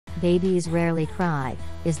Babies rarely cry.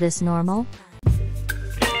 Is this normal?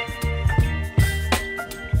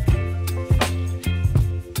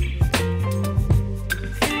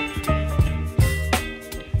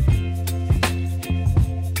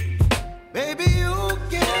 Baby, you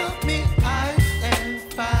give me ice and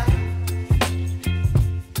fire.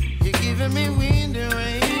 You're giving me wind and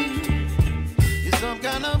rain. You're some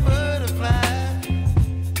kind of butterfly.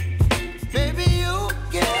 Baby, you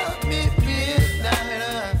give me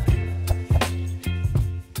midnight.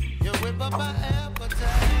 You whip up my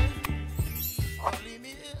appetite. Leave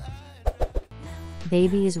me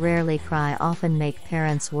Babies rarely cry often make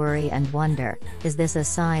parents worry and wonder, is this a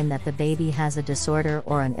sign that the baby has a disorder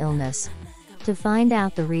or an illness? To find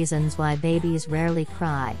out the reasons why babies rarely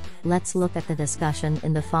cry, let's look at the discussion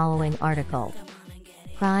in the following article.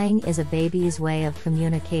 Crying is a baby's way of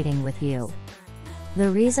communicating with you.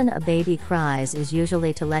 The reason a baby cries is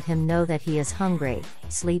usually to let him know that he is hungry,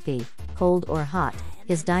 sleepy, cold or hot,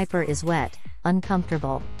 his diaper is wet,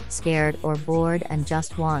 uncomfortable, scared or bored and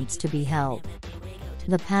just wants to be held.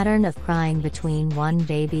 The pattern of crying between one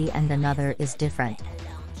baby and another is different.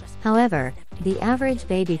 However, the average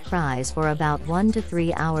baby cries for about 1 to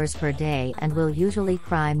 3 hours per day and will usually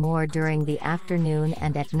cry more during the afternoon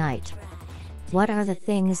and at night. What are the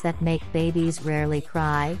things that make babies rarely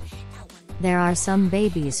cry? There are some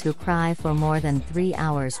babies who cry for more than 3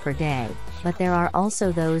 hours per day, but there are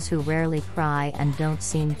also those who rarely cry and don't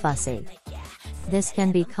seem fussy. This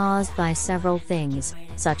can be caused by several things,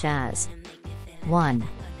 such as 1.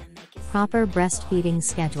 Proper breastfeeding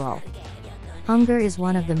schedule. Hunger is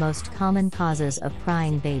one of the most common causes of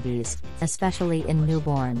crying babies, especially in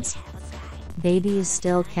newborns. Babies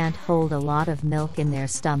still can't hold a lot of milk in their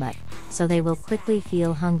stomach, so they will quickly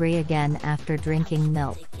feel hungry again after drinking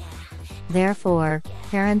milk. Therefore,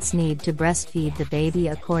 parents need to breastfeed the baby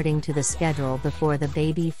according to the schedule before the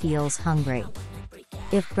baby feels hungry.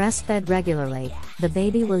 If breastfed regularly, the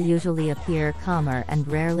baby will usually appear calmer and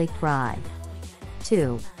rarely cry.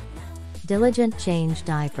 2. Diligent change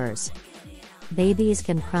diapers. Babies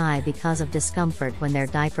can cry because of discomfort when their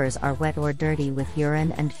diapers are wet or dirty with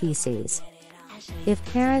urine and feces. If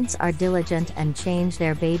parents are diligent and change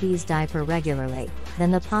their baby's diaper regularly,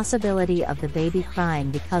 then the possibility of the baby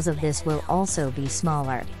crying because of this will also be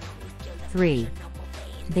smaller. 3.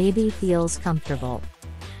 Baby feels comfortable.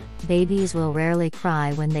 Babies will rarely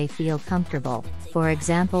cry when they feel comfortable, for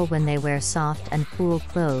example when they wear soft and cool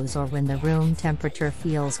clothes or when the room temperature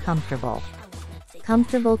feels comfortable.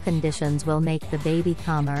 Comfortable conditions will make the baby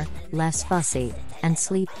calmer, less fussy, and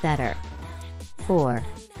sleep better. 4.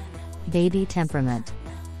 Baby temperament.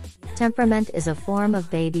 Temperament is a form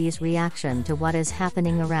of baby's reaction to what is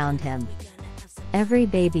happening around him. Every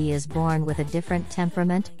baby is born with a different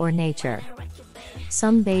temperament or nature.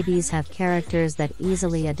 Some babies have characters that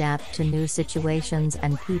easily adapt to new situations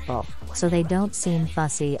and people, so they don't seem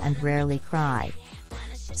fussy and rarely cry.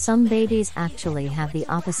 Some babies actually have the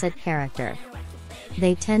opposite character.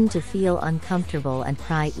 They tend to feel uncomfortable and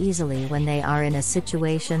cry easily when they are in a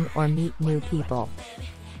situation or meet new people.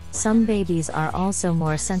 Some babies are also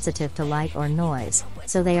more sensitive to light or noise,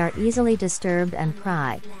 so they are easily disturbed and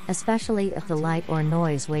cry, especially if the light or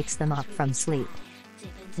noise wakes them up from sleep.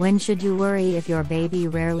 When should you worry if your baby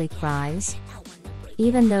rarely cries?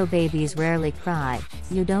 Even though babies rarely cry,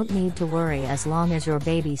 you don't need to worry as long as your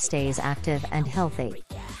baby stays active and healthy.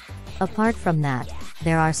 Apart from that,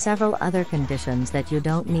 there are several other conditions that you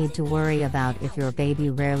don't need to worry about if your baby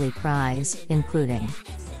rarely cries, including: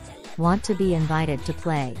 want to be invited to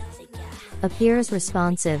play. Appears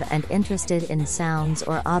responsive and interested in sounds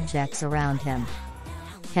or objects around him.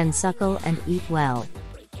 Can suckle and eat well.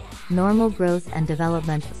 Normal growth and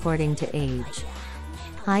development according to age.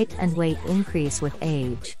 Height and weight increase with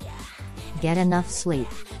age. Get enough sleep.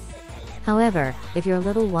 However, if your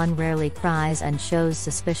little one rarely cries and shows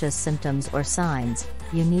suspicious symptoms or signs,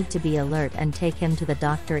 you need to be alert and take him to the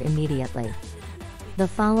doctor immediately. The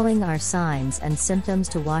following are signs and symptoms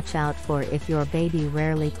to watch out for if your baby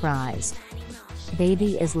rarely cries.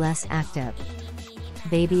 Baby is less active.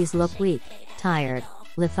 Babies look weak, tired,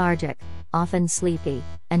 lethargic, often sleepy,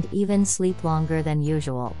 and even sleep longer than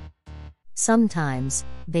usual. Sometimes,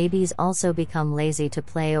 babies also become lazy to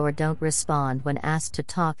play or don't respond when asked to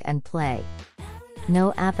talk and play.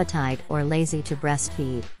 No appetite or lazy to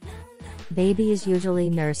breastfeed. Babies usually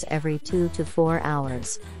nurse every 2 to 4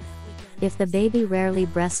 hours. If the baby rarely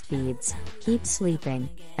breastfeeds, keeps sleeping,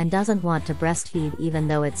 and doesn't want to breastfeed even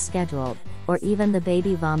though it's scheduled, or even the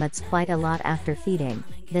baby vomits quite a lot after feeding,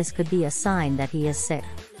 this could be a sign that he is sick.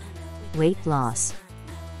 Weight loss.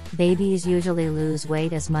 Babies usually lose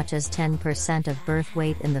weight as much as 10% of birth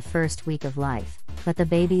weight in the first week of life. but the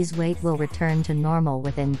baby's weight will return to normal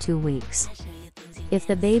within 2 weeks. If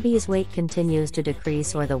the baby's weight continues to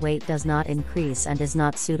decrease or the weight does not increase and is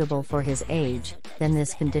not suitable for his age, then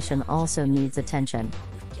this condition also needs attention.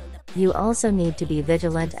 You also need to be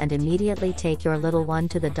vigilant and immediately take your little one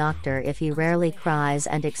to the doctor if he rarely cries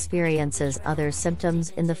and experiences other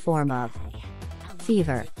symptoms in the form of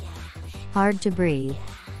fever, hard to breathe,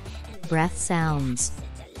 breath sounds,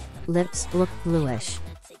 lips look bluish,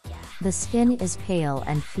 the skin is pale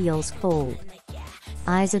and feels cold,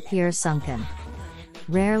 eyes appear sunken,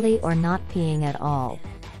 rarely or not peeing at all,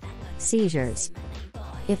 seizures.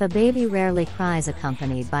 If a baby rarely cries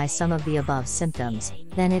accompanied by some of the above symptoms,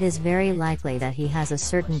 then it is very likely that he has a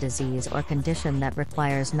certain disease or condition that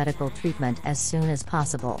requires medical treatment as soon as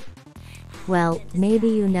possible. Well, maybe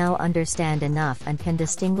you now understand enough and can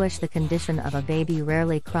distinguish the condition of a baby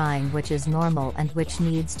rarely crying which is normal and which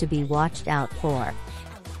needs to be watched out for.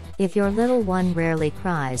 If your little one rarely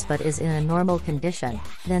cries but is in a normal condition,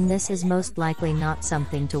 then this is most likely not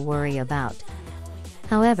something to worry about.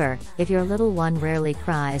 However, if your little one rarely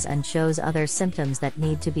cries and shows other symptoms that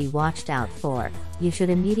need to be watched out for, you should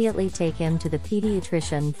immediately take him to the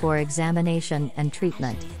pediatrician for examination and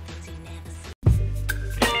treatment.